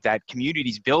that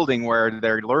community's building where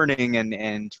they're learning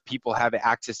and people have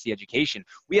access to the education.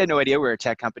 We had no idea we were a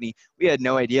tech company. We had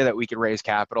no idea that we could raise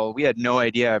capital. We had no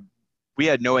idea. We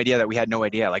had no idea that we had no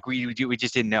idea. Like we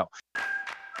just didn't know.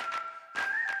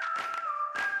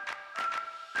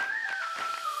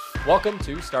 Welcome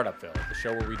to Startupville, the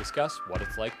show where we discuss what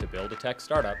it's like to build a tech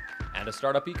startup and a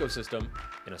startup ecosystem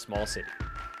in a small city.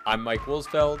 I'm Mike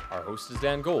Wilsfeld, our host is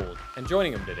Dan Gold, and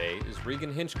joining him today is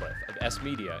Regan Hinchcliffe of S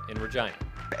Media in Regina.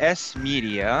 S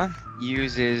Media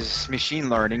uses machine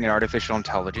learning and artificial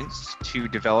intelligence to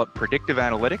develop predictive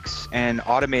analytics and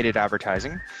automated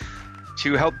advertising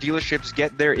to help dealerships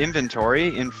get their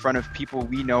inventory in front of people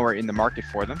we know are in the market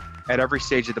for them at every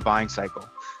stage of the buying cycle,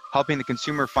 helping the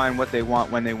consumer find what they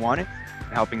want when they want it,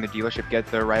 and helping the dealership get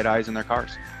the right eyes in their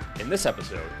cars. In this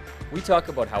episode, we talk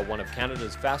about how one of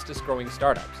Canada's fastest growing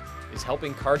startups is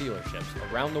helping car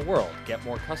dealerships around the world get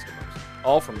more customers,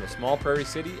 all from the small prairie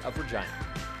city of Regina.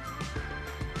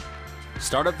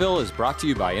 Startupville is brought to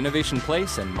you by Innovation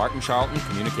Place and Martin Charlton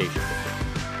Communications.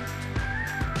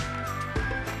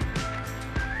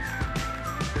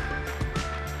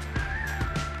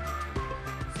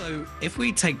 So if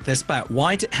we take this back,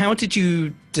 how did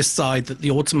you decide that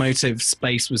the automotive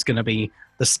space was going to be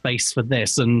the space for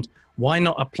this, and why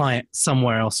not apply it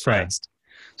somewhere else first?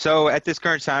 So at this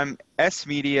current time, S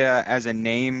Media as a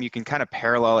name, you can kind of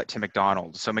parallel it to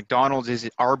McDonald's. So McDonald's is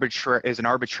an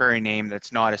arbitrary name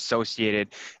that's not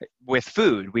associated with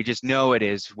food. We just know it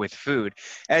is with food.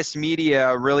 S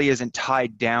Media really isn't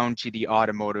tied down to the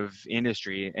automotive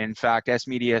industry. In fact, S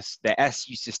Media, the S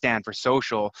used to stand for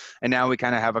social, and now we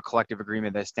kind of have a collective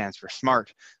agreement that stands for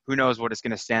smart. Who knows what it's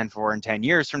going to stand for in 10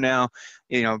 years from now?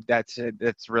 You know, that's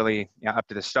really up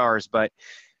to the stars. But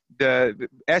the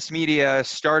S Media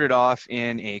started off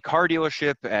in a car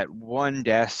dealership at one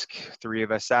desk. Three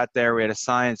of us sat there. We had a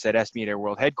sign that said S Media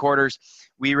World Headquarters.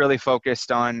 We really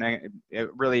focused on a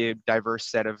really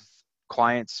diverse set of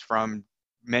clients from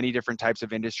many different types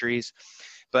of industries.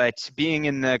 But being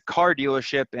in the car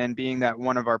dealership and being that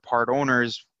one of our part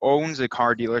owners owns a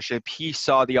car dealership, he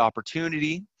saw the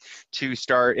opportunity to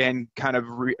start and kind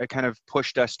of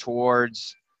pushed us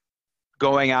towards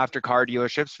going after car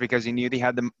dealerships because he knew they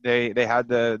had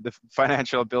the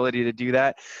financial ability to do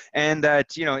that, and that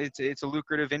it's a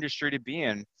lucrative industry to be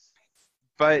in.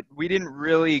 But we didn't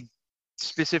really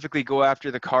specifically go after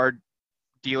the car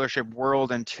dealership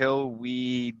world until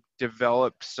we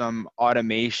developed some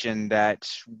automation that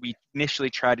we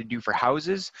initially tried to do for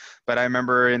houses. But I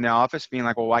remember in the office being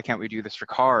like, well, why can't we do this for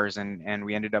cars? And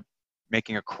we ended up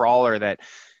making a crawler that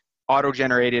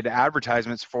auto-generated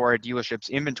advertisements for a dealership's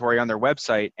inventory on their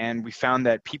website, and we found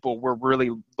that people were really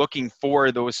looking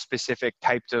for those specific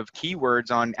types of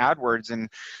keywords on AdWords, and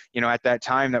at that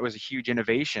time that was a huge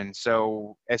innovation.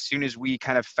 So as soon as we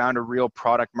kind of found a real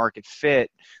product market fit,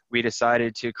 we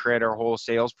decided to create our whole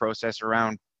sales process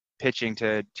around pitching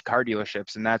to car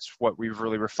dealerships, and that's what we've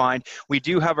really refined. We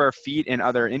do have our feet in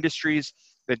other industries.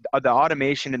 The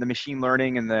automation and the machine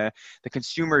learning and the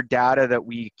consumer data that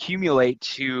we accumulate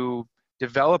to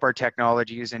develop our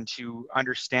technologies and to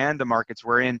understand the markets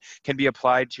we're in can be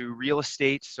applied to real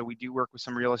estate. So we do work with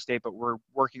some real estate, but we're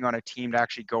working on a team to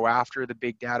actually go after the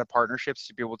big data partnerships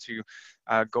to be able to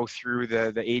go through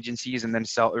the agencies and then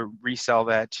resell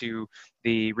that to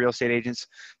the real estate agents.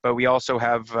 But we also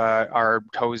have our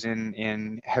toes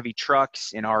in heavy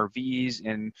trucks, in RVs,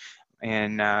 in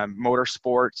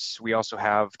motorsports. We also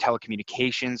have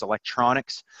telecommunications,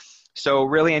 electronics. So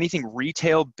really anything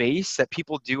retail based that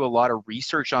people do a lot of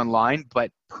research online but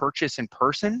purchase in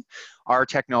person, our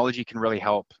technology can really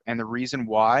help. And the reason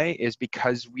why is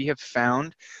because we have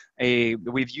found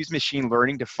we've used machine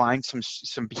learning to find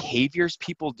some behaviors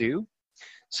people do.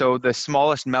 So the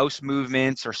smallest mouse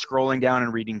movements or scrolling down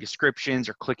and reading descriptions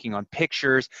or clicking on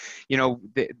pictures,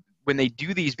 when they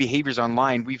do these behaviors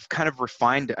online, we've kind of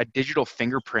refined a digital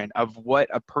fingerprint of what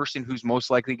a person who's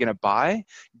most likely going to buy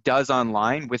does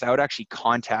online without actually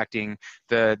contacting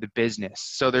the business.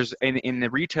 So there's in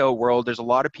the retail world, there's a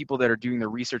lot of people that are doing the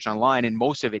research online, and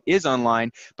most of it is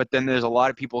online, but then there's a lot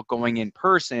of people going in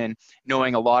person,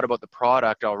 knowing a lot about the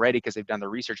product already because they've done the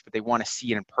research, but they want to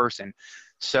see it in person.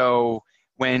 So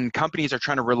when companies are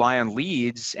trying to rely on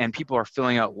leads and people are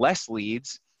filling out less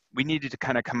leads, we needed to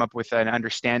kind of come up with an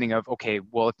understanding of, okay,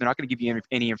 well, if they're not going to give you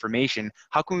any information,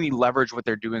 how can we leverage what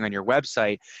they're doing on your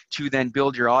website to then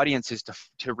build your audiences to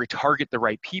retarget the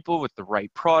right people with the right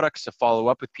products, to follow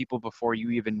up with people before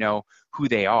you even know who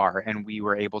they are. And we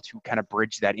were able to kind of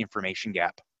bridge that information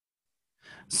gap.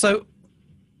 So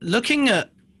looking at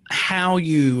how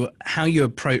you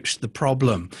approach the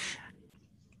problem,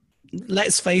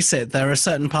 let's face it, there are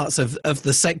certain parts of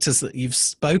the sectors that you've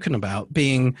spoken about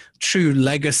being true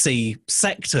legacy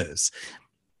sectors.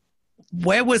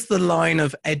 Where was the line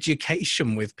of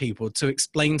education with people to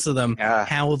explain to them Yeah.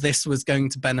 how this was going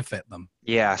to benefit them?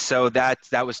 Yeah, so that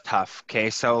was tough. Okay,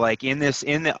 so like in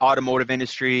the automotive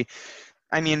industry,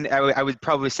 I mean, I would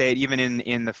probably say it even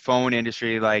in the phone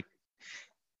industry, like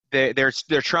they're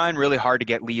trying really hard to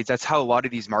get leads. That's how a lot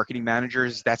of these marketing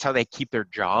managers, that's how they keep their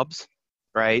jobs,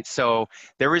 right? So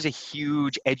there was a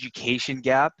huge education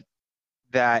gap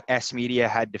that S Media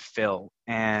had to fill.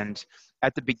 And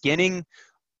at the beginning,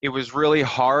 it was really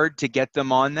hard to get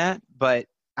them on that. But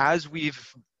as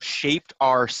we've shaped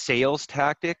our sales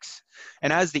tactics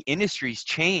and as the industry's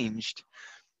changed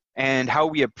and how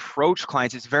we approach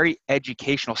clients, it's very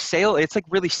educational. It's like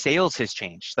really sales has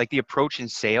changed, like the approach in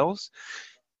sales.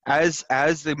 As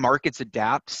the markets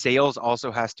adapt, sales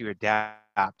also has to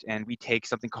adapt. And we take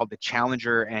something called the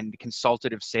challenger and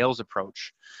consultative sales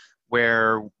approach,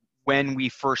 where when we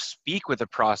first speak with a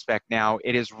prospect now,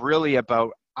 it is really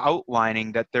about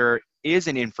outlining that there is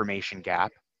an information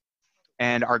gap.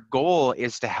 And our goal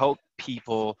is to help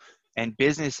people and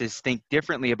businesses think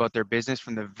differently about their business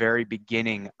from the very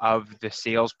beginning of the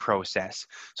sales process.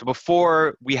 So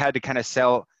before we had to kind of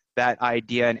sell that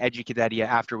idea and educate that idea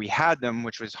after we had them,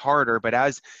 which was harder. But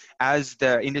as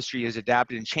the industry has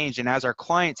adapted and changed, and as our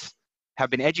clients have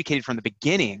been educated from the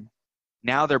beginning,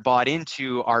 now they're bought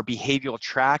into our behavioral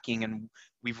tracking, and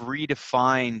we've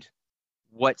redefined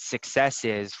what success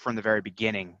is from the very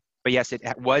beginning. But yes, it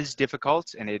was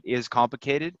difficult and it is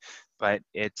complicated, but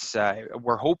it's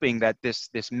we're hoping that this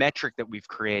metric that we've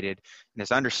created and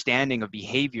this understanding of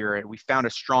behavior, and we found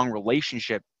a strong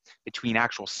relationship between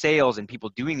actual sales and people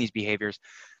doing these behaviors.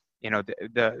 You know,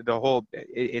 the whole,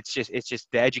 it's just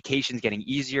the education's getting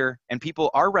easier, and people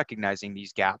are recognizing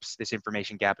these gaps, this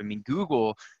information gap. I mean,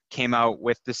 Google came out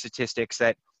with the statistics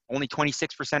that only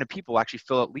 26% of people actually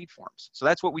fill out lead forms. So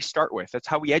that's what we start with. That's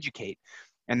how we educate.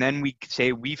 And then we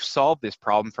say we've solved this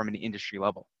problem from an industry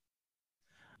level.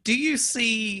 Do you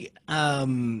see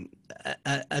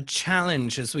a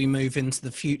challenge as we move into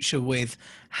the future with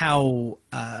how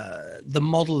the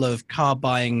model of car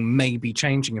buying may be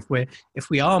changing if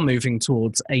we are moving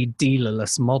towards a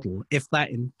dealerless model? If that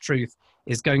in truth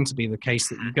is going to be the case,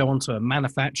 that you go onto a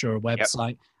manufacturer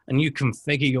website and you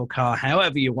configure your car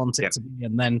however you want it to be,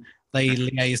 and then they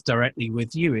liaise directly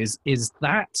with you. Is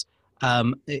that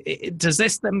does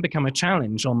this then become a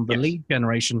challenge on the lead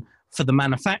generation for the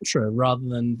manufacturer rather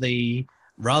than the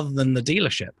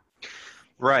dealership?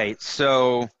 Right.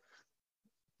 So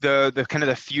the kind of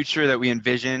the future that we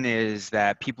envision is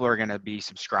that people are going to be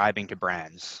subscribing to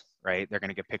brands, right? They're going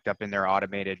to get picked up in their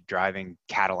automated driving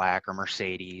Cadillac or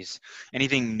Mercedes.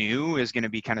 Anything new is going to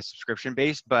be kind of subscription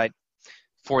based, but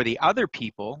for the other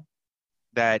people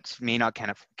that may not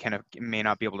may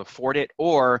not be able to afford it,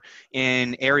 or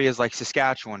in areas like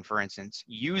Saskatchewan, for instance,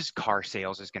 used car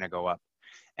sales is going to go up.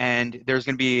 And there's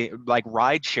going to be like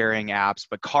ride sharing apps,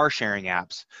 but car sharing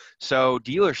apps. So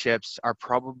dealerships are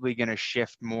probably going to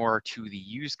shift more to the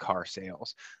used car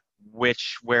sales,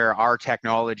 where our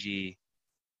technology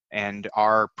and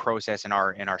our process and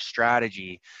our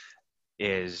strategy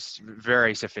is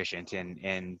very sufficient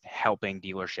in helping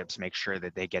dealerships make sure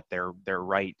that they get their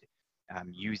right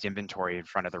used inventory in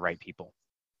front of the right people.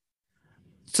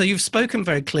 So you've spoken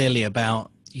very clearly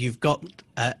about you've got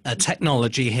a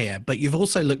technology here, but you've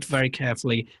also looked very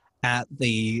carefully at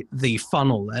the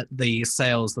funnel, at the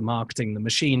sales, the marketing, the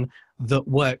machine that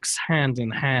works hand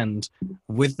in hand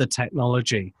with the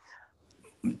technology.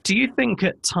 Do you think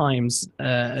at times,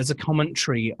 as a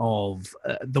commentary of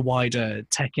the wider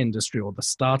tech industry or the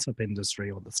startup industry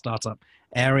or the startup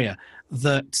area,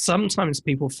 that sometimes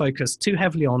people focus too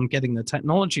heavily on getting the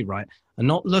technology right and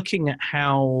not looking at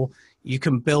how you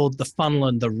can build the funnel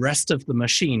and the rest of the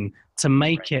machine to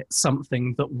make it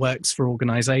something that works for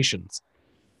organizations?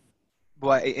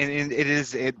 Well,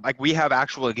 and like we have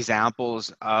actual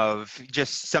examples of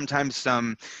just sometimes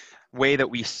some way that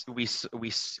we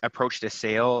approached a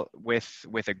sale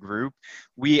with a group.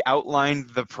 We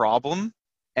outlined the problem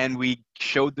and we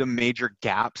showed them major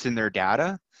gaps in their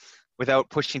data without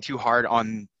pushing too hard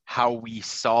on how we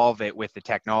solve it with the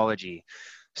technology.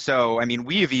 So, I mean,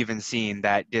 we've even seen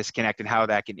that disconnect and how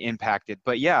that can impact it.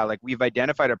 But yeah, like we've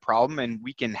identified a problem and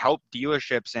we can help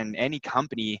dealerships and any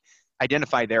company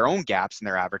identify their own gaps in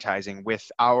their advertising with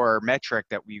our metric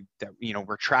that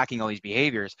we're tracking all these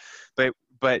behaviors.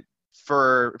 But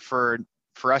for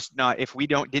us, not if we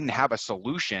didn't have a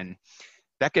solution,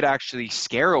 that could actually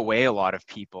scare away a lot of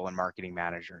people and marketing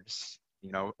managers.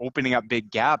 Opening up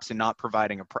big gaps and not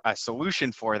providing a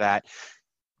solution for that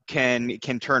can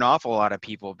turn off a lot of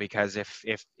people, because if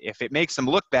it makes them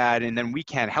look bad and then we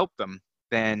can't help them,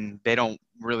 then they don't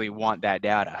really want that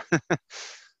data.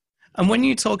 And when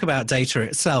you talk about data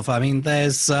itself, I mean,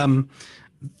 there's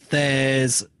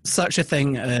such a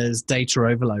thing as data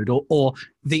overload, or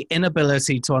the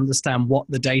inability to understand what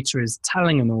the data is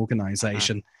telling an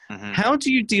organization. Mm-hmm. How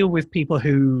do you deal with people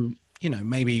who,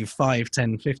 maybe 5,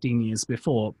 10, 15 years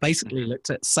before basically looked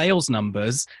at sales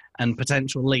numbers and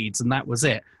potential leads, and that was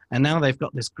it? And now they've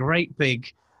got this great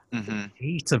big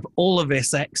heat of all of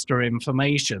this extra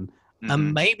information,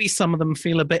 and maybe some of them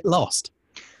feel a bit lost.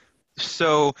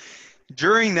 So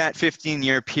during that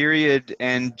 15-year period,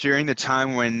 and during the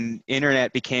time when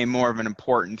internet became more of an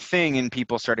important thing and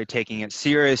people started taking it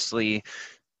seriously,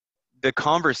 the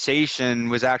conversation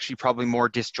was actually probably more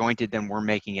disjointed than we're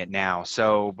making it now.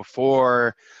 So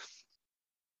before,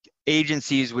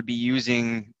 agencies would be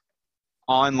using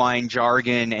online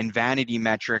jargon and vanity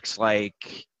metrics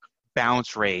like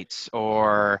bounce rates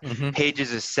or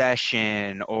pages a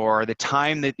session or the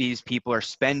time that these people are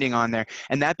spending on there,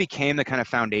 and that became the kind of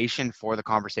foundation for the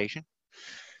conversation.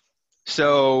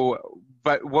 So,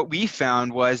 but what we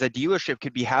found was a dealership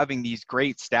could be having these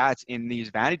great stats in these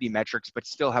vanity metrics but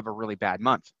still have a really bad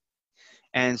month.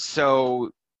 And so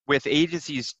with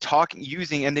agencies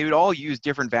using, and they would all use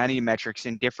different vanity metrics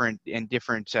in different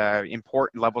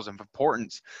important levels of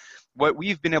importance. What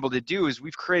we've been able to do is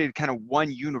we've created kind of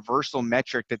one universal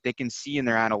metric that they can see in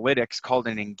their analytics called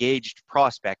an engaged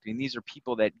prospect. And these are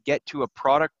people that get to a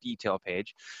product detail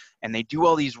page and they do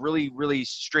all these really, really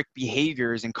strict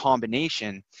behaviors in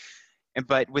combination.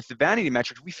 But with the vanity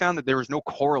metrics, we found that there was no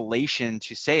correlation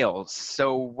to sales.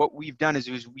 So what we've done is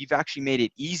we've actually made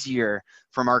it easier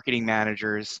for marketing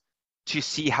managers to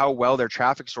see how well their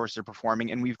traffic sources are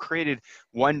performing. And we've created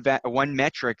one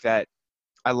metric that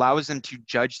allows them to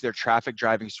judge their traffic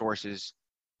driving sources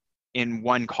in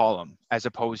one column, as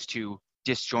opposed to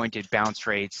disjointed bounce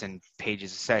rates and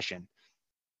pages a session.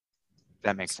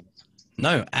 That makes sense.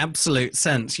 No, absolute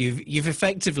sense. You've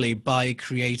effectively, by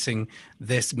creating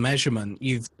this measurement,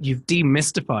 you've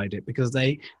demystified it, because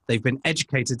they've been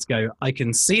educated to go, I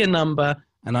can see a number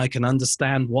and I can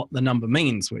understand what the number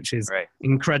means, which is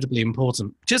incredibly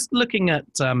important. Just looking at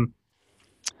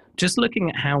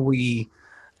how we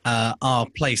are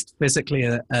placed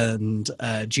physically and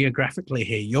geographically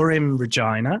here. You're in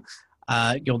Regina.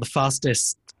 You're the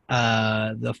fastest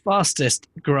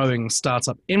growing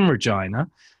startup in Regina.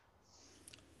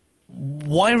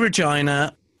 Why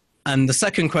Regina? And the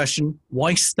second question,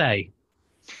 why stay?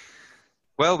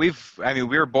 Well, we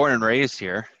were born and raised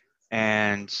here,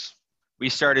 and we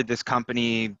started this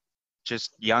company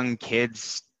just young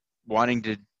kids wanting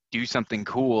to do something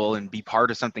cool and be part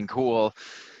of something cool.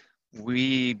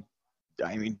 We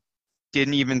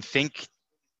didn't even think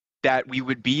that we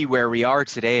would be where we are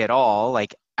today at all,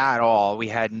 at all. We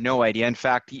had no idea. In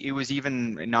fact, it was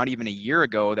not even a year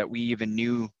ago that we even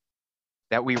knew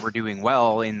that we were doing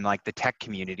well in the tech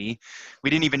community. We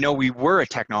didn't even know we were a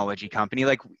technology company.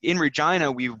 In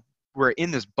Regina, we were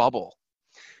in this bubble.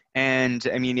 And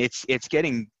it's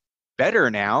getting better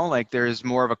now. There's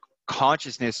more of a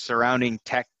consciousness surrounding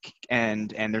tech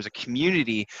and there's a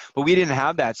community, but we didn't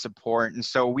have that support. And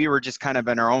so we were just kind of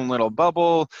in our own little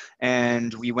bubble,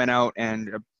 and we went out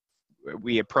and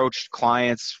we approached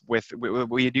clients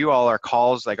we do all our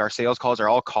calls, our sales calls are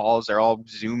all calls, they're all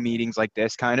Zoom meetings like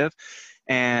this kind of.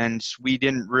 And we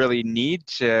didn't really need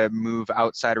to move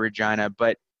outside of Regina.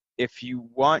 But if you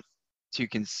want to,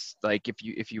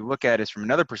 if you look at us from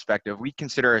another perspective, we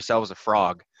consider ourselves a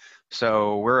frog.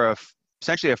 So we're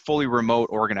essentially a fully remote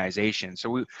organization.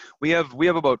 So we have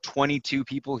about 22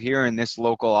 people here in this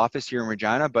local office here in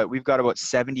Regina, but we've got about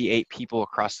 78 people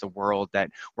across the world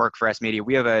that work for S Media.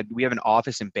 We have an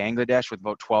office in Bangladesh with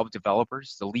about 12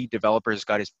 developers. The lead developer has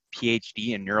got his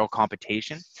PhD in neural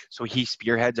computation, so he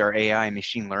spearheads our AI and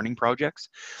machine learning projects.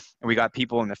 And we got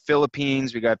people in the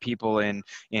Philippines, we got people in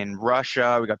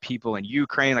Russia, we got people in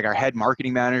Ukraine, our head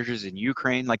marketing managers in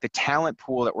Ukraine. The talent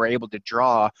pool that we're able to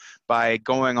draw by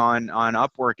going on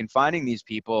Upwork and finding these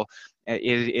people,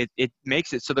 it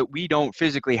makes it so that we don't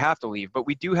physically have to leave. But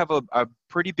we do have a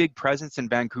pretty big presence in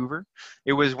Vancouver.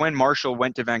 It was when Marshall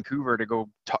went to Vancouver to go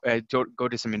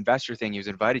to some investor thing he was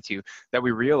invited to, that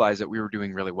we realized that we were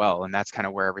doing really well, and that's kind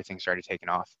of where everything started taking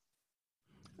off.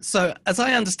 So as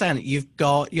I understand it,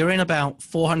 you're in about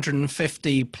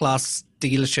 450 plus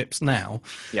dealerships now.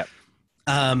 Yep.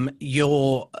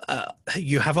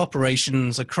 You have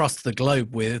operations across the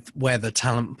globe with where the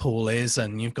talent pool is,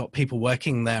 and you've got people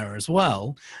working there as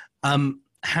well.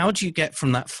 how do you get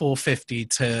from that 450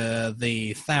 to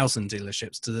the 1,000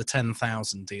 dealerships to the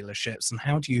 10,000 dealerships, and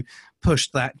how do you push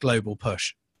that global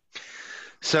push?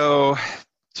 So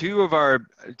two of our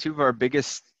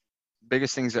biggest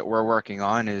things that we're working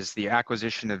on is the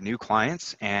acquisition of new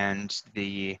clients and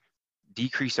the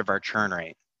decrease of our churn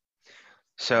rate.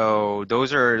 So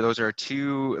those are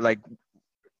two, like,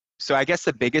 so I guess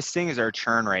the biggest thing is our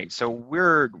churn rate. So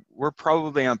we're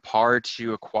probably on par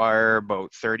to acquire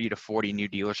about 30 to 40 new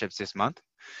dealerships this month.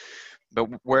 But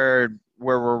where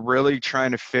we're really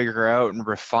trying to figure out and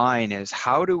refine is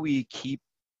how do we keep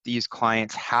these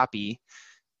clients happy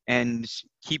and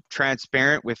keep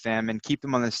transparent with them and keep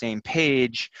them on the same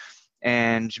page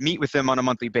and meet with them on a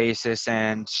monthly basis,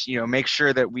 and make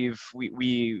sure that we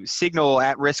signal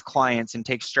at-risk clients and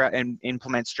and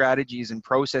implement strategies and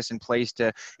process in place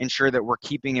to ensure that we're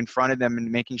keeping in front of them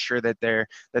and making sure that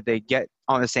they get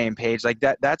on the same page. Like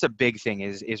that's a big thing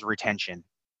is retention.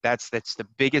 That's the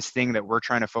biggest thing that we're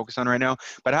trying to focus on right now.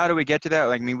 But how do we get to that?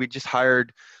 Like, I mean, we just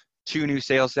hired 2 new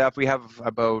sales staff. We have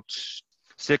about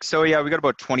 6. So yeah, we got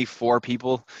about 24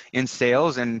 people in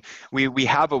sales, and we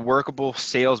have a workable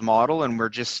sales model, and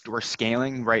we're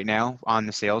scaling right now on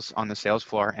the sales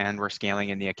floor, and we're scaling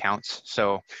in the accounts.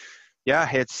 So yeah,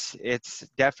 it's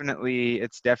definitely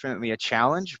a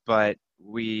challenge, but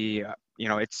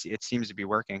it seems to be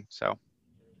working. So.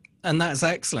 And that's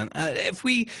excellent. If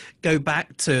we go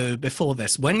back to before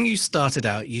this, when you started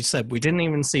out, you said we didn't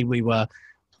even see we were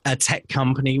a tech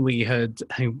company. We had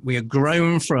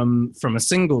grown from a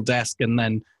single desk and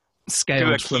then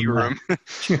scaled to a key room.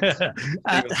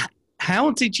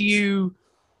 How did you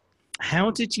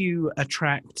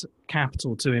attract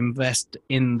capital to invest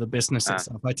in the business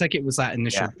itself? I take it was that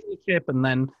initial dealership, and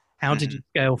then how did you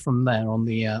scale from there on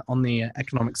the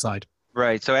economic side?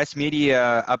 Right. So S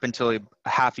Media, up until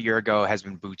half a year ago, has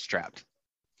been bootstrapped.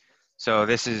 So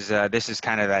this is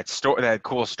kind of that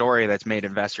cool story that's made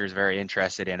investors very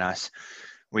interested in us.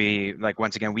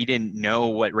 Once again, we didn't know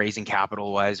what raising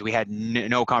capital was. We had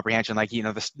no comprehension.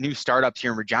 The new startups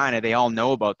here in Regina, they all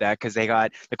know about that because they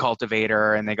got the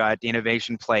Cultivator and they got the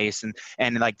Innovation Place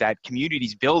and like that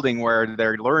community's building where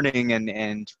they're learning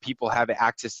and people have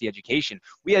access to the education.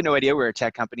 We had no idea we were a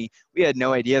tech company. We had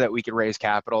no idea that we could raise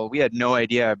capital. We had no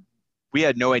idea that we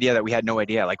had no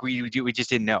idea. Like we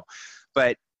just didn't know.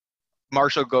 But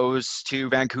Marshall goes to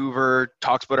Vancouver,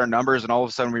 talks about our numbers, and all of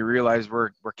a sudden we realize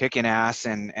we're kicking ass,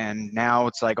 and now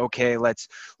it's like, okay, let's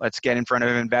get in front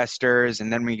of investors.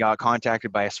 And then we got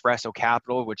contacted by Espresso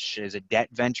Capital, which is a debt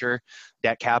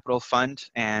capital fund,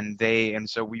 and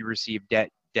so we received debt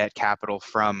capital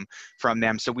from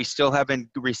them. So we still haven't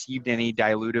received any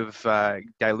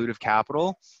dilutive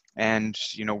capital. And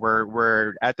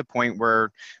we're at the point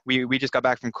where we just got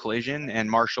back from Collision,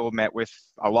 and Marshall met with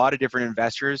a lot of different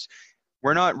investors.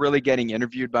 We're not really getting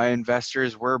interviewed by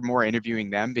investors. We're more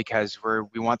interviewing them because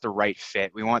we want the right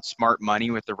fit. We want smart money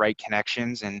with the right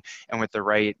connections and with the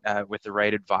right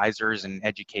advisors and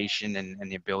education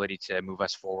and the ability to move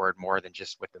us forward more than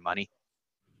just with the money.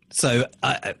 So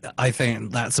I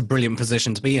think that's a brilliant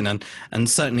position to be in, and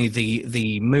certainly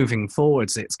the moving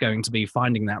forwards, it's going to be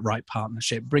finding that right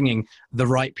partnership, bringing the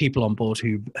right people on board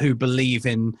who believe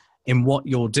in what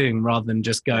you're doing, rather than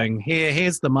just going,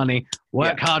 here's the money,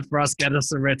 work hard for us, get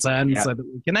us a return so that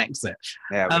we can exit.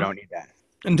 Yeah, we don't need that.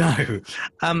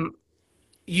 No.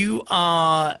 You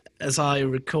are, as I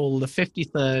recall, the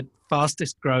 53rd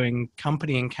fastest growing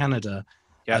company in Canada,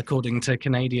 according to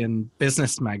Canadian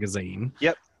Business Magazine.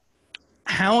 Yep.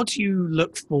 How do you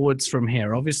look forwards from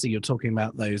here? Obviously, you're talking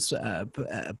about those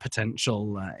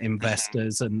potential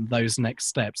investors and those next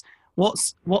steps.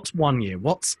 What's 1 year?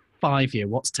 What's 5 year?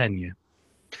 What's 10 year?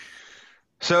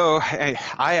 So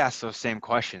I ask those same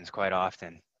questions quite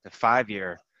often. The 5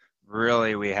 year,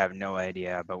 really, we have no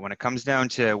idea. But when it comes down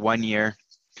to 1 year,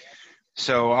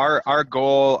 so our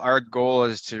goal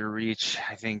is to reach,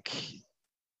 I think,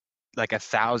 like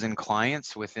 1,000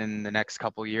 clients within the next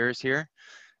couple years here.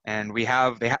 And we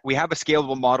have a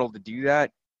scalable model to do that.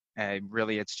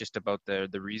 Really, it's just about the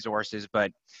resources.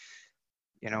 But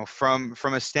from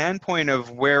a standpoint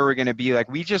of where we're going to be, like,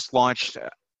 we just launched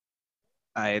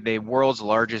the world's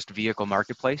largest vehicle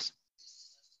marketplace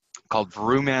called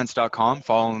Vroomance.com.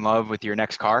 Fall in love with your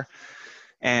next car,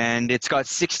 and it's got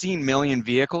 16 million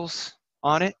vehicles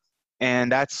on it,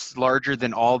 and that's larger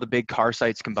than all the big car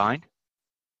sites combined.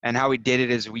 And how we did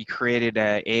it is we created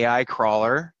an AI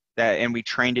crawler and we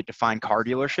trained it to find car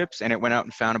dealerships, and it went out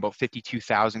and found about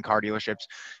 52,000 car dealerships,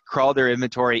 crawled their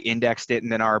inventory, indexed it,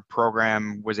 and then our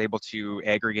program was able to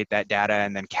aggregate that data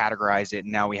and then categorize it.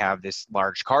 And now we have this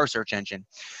large car search engine.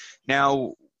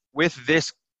 Now, with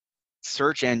this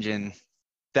search engine,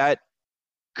 that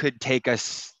could take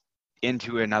us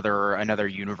into another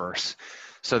universe.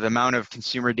 So the amount of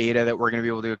consumer data that we're going to be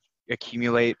able to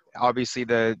accumulate, obviously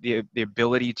the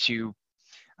ability to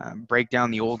break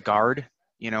down the old guard,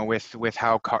 with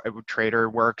how Trader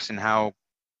works and how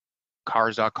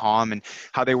cars.com and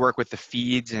how they work with the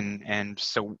feeds, and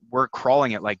so we're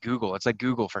crawling it like Google. It's like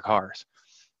Google for cars.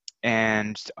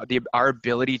 And our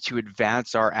ability to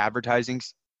advance our advertising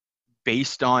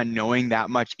based on knowing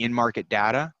that much in-market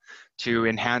data to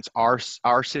enhance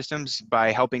our systems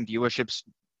by helping dealerships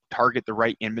target the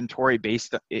right inventory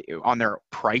based on their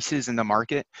prices in the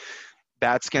market,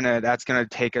 that's gonna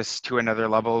take us to another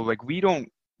level. Like, we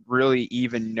don't really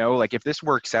even know, like, if this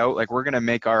works out, like, we're gonna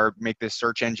make this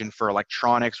search engine for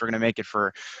electronics, we're gonna make it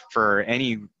for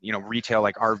any retail,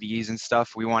 like RVs and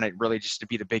stuff. We want it really just to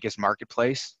be the biggest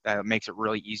marketplace that makes it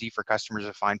really easy for customers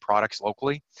to find products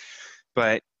locally.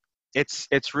 But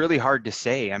it's really hard to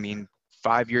say. I mean,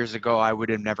 5 years ago, I would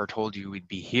have never told you we'd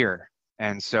be here.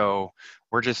 And so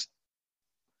we're just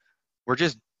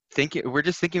thinking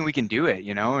we can do it,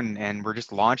 and we're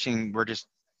just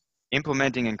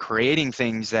implementing and creating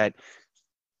things that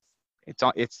it's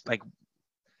like,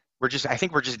 I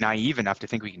think we're just naive enough to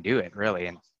think we can do it, really.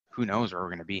 And who knows where we're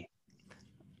going to be.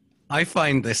 I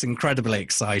find this incredibly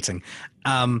exciting.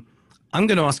 I'm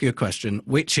going to ask you a question,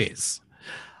 which is,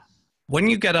 when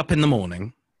you get up in the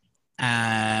morning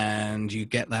and you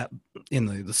get that,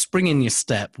 the spring in your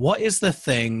step, what is the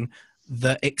thing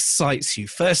that excites you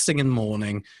first thing in the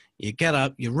morning? You get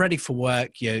up, you're ready for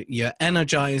work, you're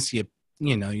energized, you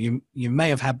may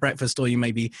have had breakfast, or you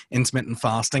may be intermittent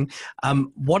fasting.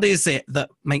 What is it that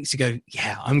makes you go,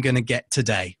 yeah, I'm going to get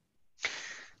today?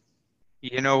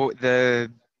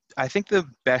 I think the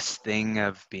best thing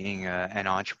of being an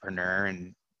entrepreneur,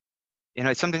 and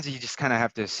sometimes you just kind of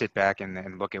have to sit back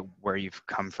and look at where you've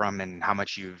come from and how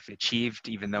much you've achieved,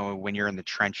 even though when you're in the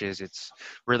trenches, it's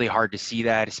really hard to see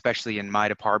that, especially in my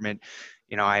department.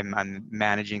 I'm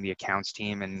managing the accounts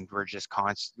team, and we're just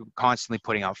constantly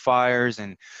putting out fires.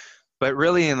 But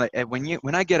really,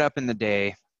 when I get up in the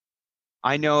day,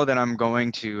 I know that I'm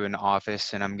going to an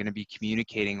office and I'm going to be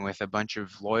communicating with a bunch of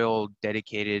loyal,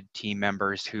 dedicated team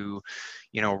members who,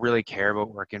 really care about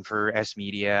working for S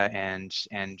Media and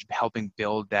helping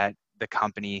build the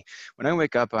company. When I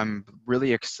wake up, I'm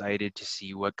really excited to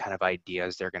see what kind of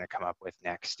ideas they're going to come up with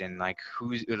next, and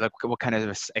what kind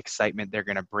of excitement they're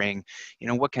going to bring.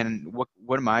 What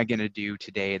am I going to do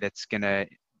today that's going to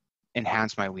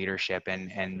enhance my leadership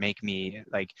and make me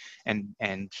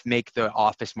and make the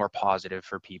office more positive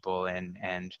for people,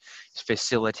 and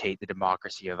facilitate the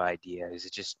democracy of ideas.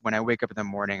 It's just, when I wake up in the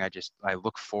morning, I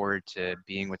look forward to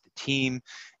being with the team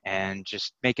and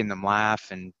just making them laugh,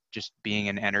 and just being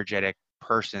an energetic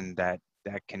person that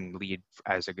can lead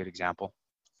as a good example.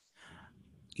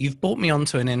 You've brought me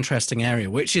onto an interesting area,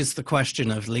 which is the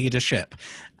question of leadership.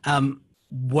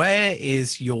 Where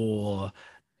is your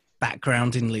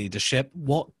background in leadership?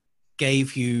 What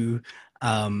gave you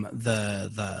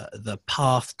the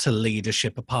path to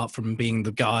leadership, apart from being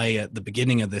the guy at the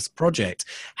beginning of this project?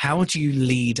 How do you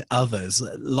lead others?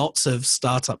 Lots of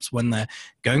startups, when they're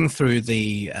going through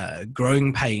the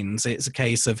growing pains, it's a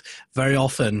case of, very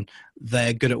often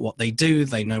they're good at what they do,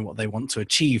 they know what they want to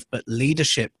achieve, but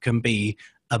leadership can be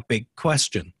a big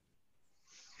question.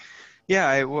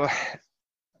 Yeah,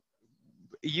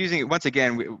 once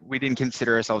again, we didn't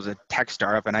consider ourselves a tech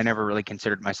startup, and I never really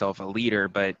considered myself a leader.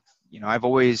 But I've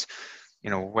always,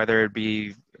 whether it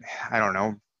be, I don't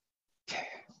know,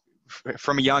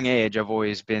 from a young age, I've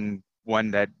always been one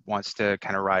that wants to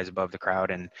kind of rise above the crowd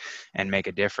and make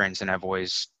a difference. And I've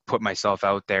always put myself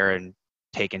out there and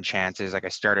taken chances. Like, I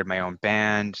started my own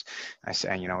band.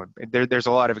 There's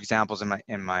a lot of examples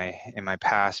in my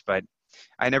past, but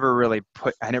I never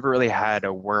really had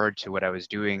a word to what I was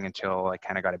doing until I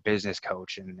kind of got a business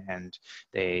coach, and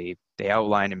they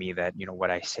outlined to me that, what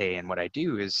I say and what I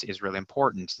do is really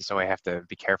important. So I have to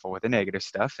be careful with the negative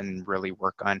stuff and really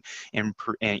work on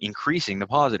increasing the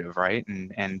positive, right?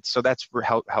 And so that's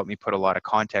helped me put a lot of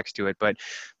context to it. But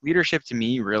leadership to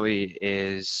me really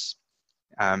is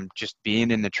just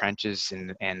being in the trenches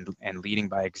and leading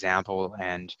by example,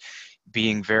 and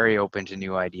being very open to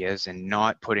new ideas, and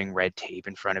not putting red tape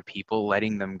in front of people,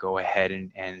 letting them go ahead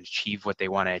and achieve what they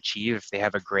want to achieve. If they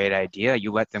have a great idea,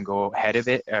 you let them go ahead with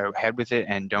it,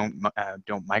 and don't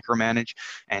micromanage,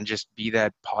 and just be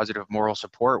that positive moral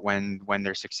support when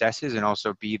there's successes, and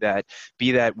also be that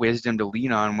wisdom to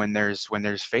lean on when there's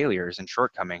failures and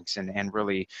shortcomings, and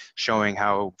really showing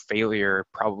how failure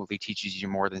probably teaches you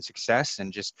more than success,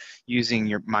 and just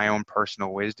using my own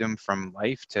personal wisdom from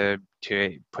life to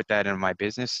put that in my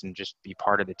business and just be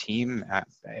part of the team.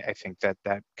 I think that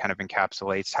kind of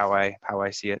encapsulates how I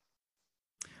see it.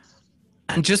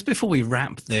 And just before we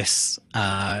wrap this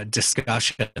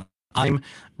discussion, I'm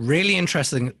really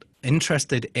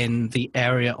interested in the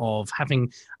area of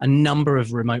having a number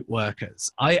of remote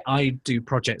workers. I do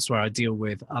projects where I deal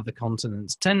with other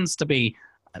continents. Tends to be,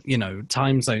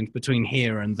 time zones between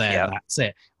here and there. Yeah. That's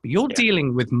it. But you're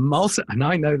dealing with and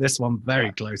I know this one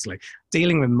very closely,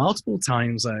 dealing with multiple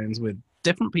time zones with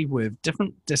different people with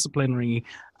different disciplinary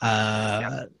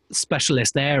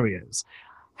specialist areas.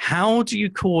 How do you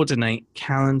coordinate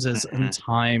calendars and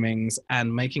timings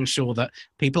and making sure that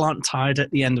people aren't tired at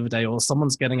the end of the day or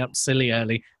someone's getting up silly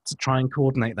early to try and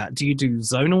coordinate that? Do you do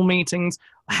zonal meetings?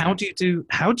 How do you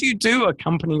do a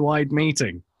company-wide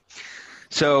meeting?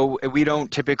 So we don't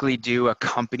typically do a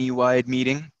company-wide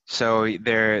meeting. So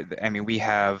there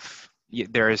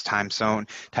is time zone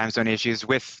issues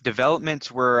with development.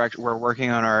 We're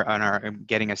working on our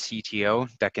getting a CTO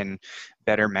that can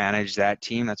better manage that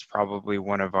team. That's probably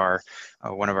one of our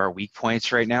weak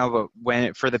points right now.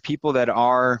 But for the people that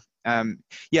are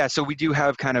so we do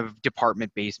have kind of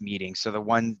department-based meetings. So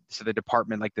the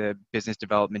department, like the business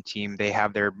development team, they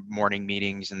have their morning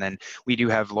meetings, and then we do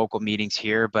have local meetings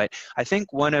here. But I think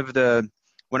there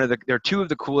are two of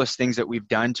the coolest things that we've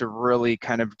done to really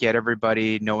kind of get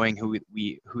everybody knowing who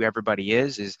everybody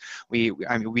is we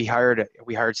hired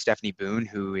Stephanie Boone,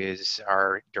 who is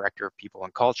our director of people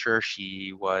and culture.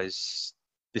 She was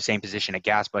the same position at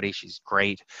GasBuddy. She's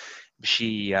great.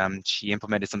 She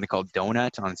implemented something called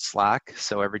Donut on Slack.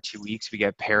 So every 2 weeks we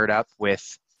get paired up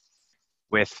with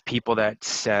people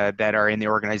that are in the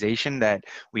organization that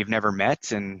we've never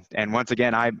met, and once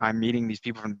again I'm meeting these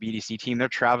people from the BDC team. They're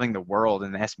traveling the world,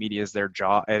 and S Media is their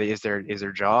job. But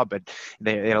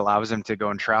it allows them to go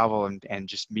and travel and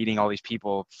just meeting all these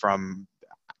people from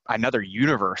another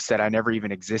universe that I never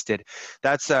even existed.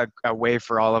 That's a way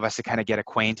for all of us to kind of get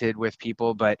acquainted with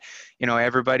people. But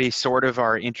everybody sort of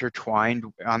are intertwined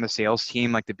on the sales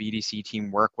team. Like the BDC team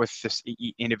work with this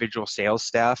individual sales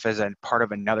staff as a part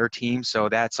of another team, so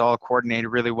that's all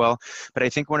coordinated really well. But I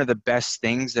think one of the best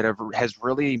things that has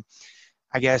really,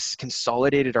 I guess,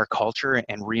 consolidated our culture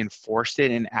and reinforced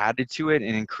it and added to it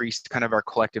and increased kind of our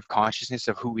collective consciousness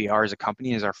of who we are as a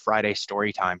company is our Friday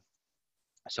story time.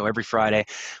 So every Friday,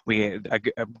 a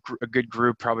good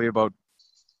group, probably about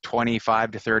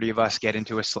 25 to 30 of us, get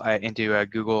into a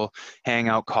Google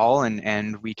Hangout call,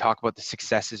 and we talk about the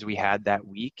successes we had that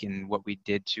week and what we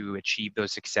did to achieve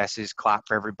those successes, clap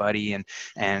for everybody, and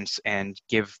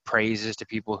give praises to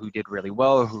people who did really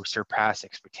well, who surpassed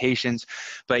expectations.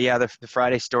 But yeah, the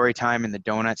Friday story time and the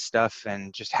donut stuff,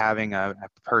 and just having a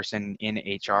person in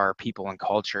HR, people and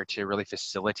culture, to really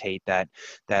facilitate that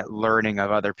learning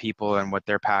of other people and what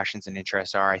their passions and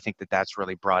interests are. I think that's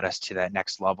really brought us to that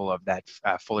next level of that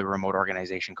fully remote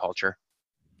organization culture.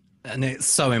 And it's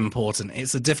so important.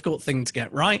 It's a difficult thing to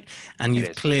get right, and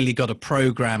you've clearly got a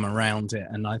program around it,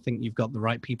 and I think you've got the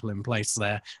right people in place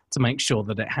there to make sure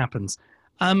that it happens.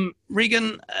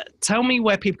 Regan, tell me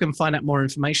where people can find out more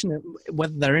information,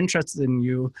 whether they're interested in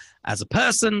you as a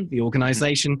person, the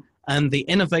organization, and the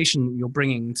innovation that you're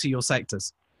bringing to your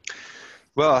sectors.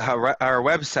 Well, our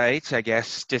website, I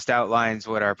guess, just outlines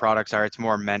what our products are. It's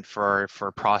more meant for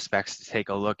prospects to take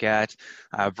a look at.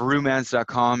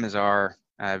 Vroomance.com is our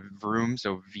Vroom,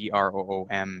 so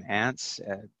VROOM ants,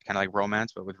 kind of like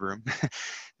romance, but with room.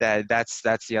 That's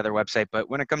the other website. But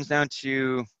when it comes down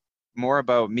to more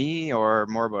about me or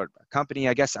more about a company,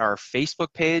 I guess our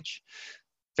Facebook page,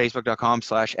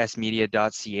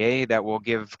 facebook.com/smedia.ca, that will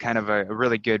give kind of a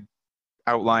really good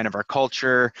outline of our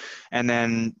culture. And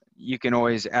then you can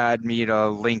always add me to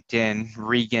LinkedIn,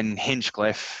 Regan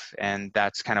Hinchcliffe, and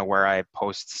that's kind of where I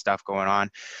post stuff going on.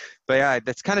 But yeah,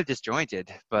 that's kind of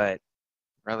disjointed, but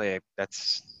really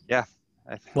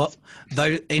Well,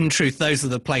 though, in truth, those are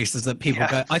the places that people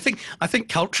go. I think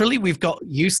culturally we've got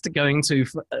used to going to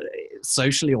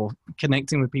socially or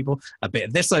connecting with people, a bit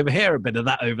of this over here, a bit of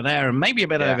that over there, and maybe a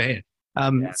bit over here.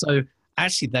 So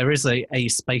actually there is a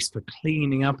space for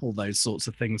cleaning up all those sorts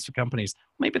of things for companies.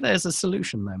 Maybe there's a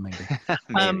solution there, maybe.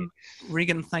 Maybe.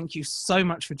 Regan, thank you so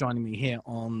much for joining me here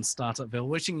on Startupville.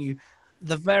 Wishing you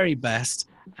the very best,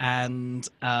 and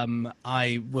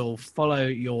I will follow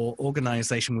your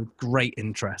organization with great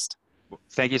interest.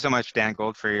 Thank you so much, Dan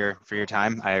Gold, for your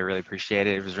time. I really appreciate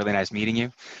it. It was really nice meeting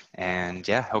you, and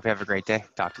yeah, hope you have a great day.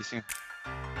 Talk to you soon.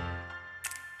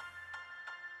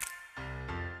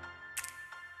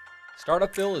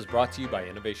 Startupville is brought to you by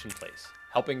Innovation Place,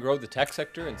 helping grow the tech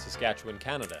sector in Saskatchewan,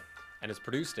 Canada. and is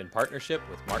produced in partnership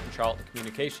with Martin Charlton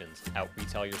Communications at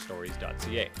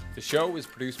WeTellYourStories.ca. The show is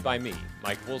produced by me,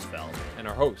 Mike Woolsfeld, and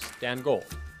our host, Dan Gold.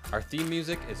 Our theme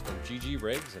music is from Gigi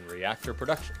Riggs and Reactor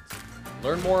Productions.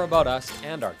 Learn more about us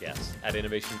and our guests at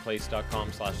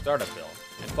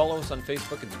innovationplace.com/startupville and follow us on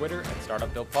Facebook and Twitter at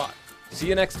StartupvillePod. See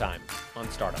you next time on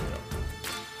StartupVille.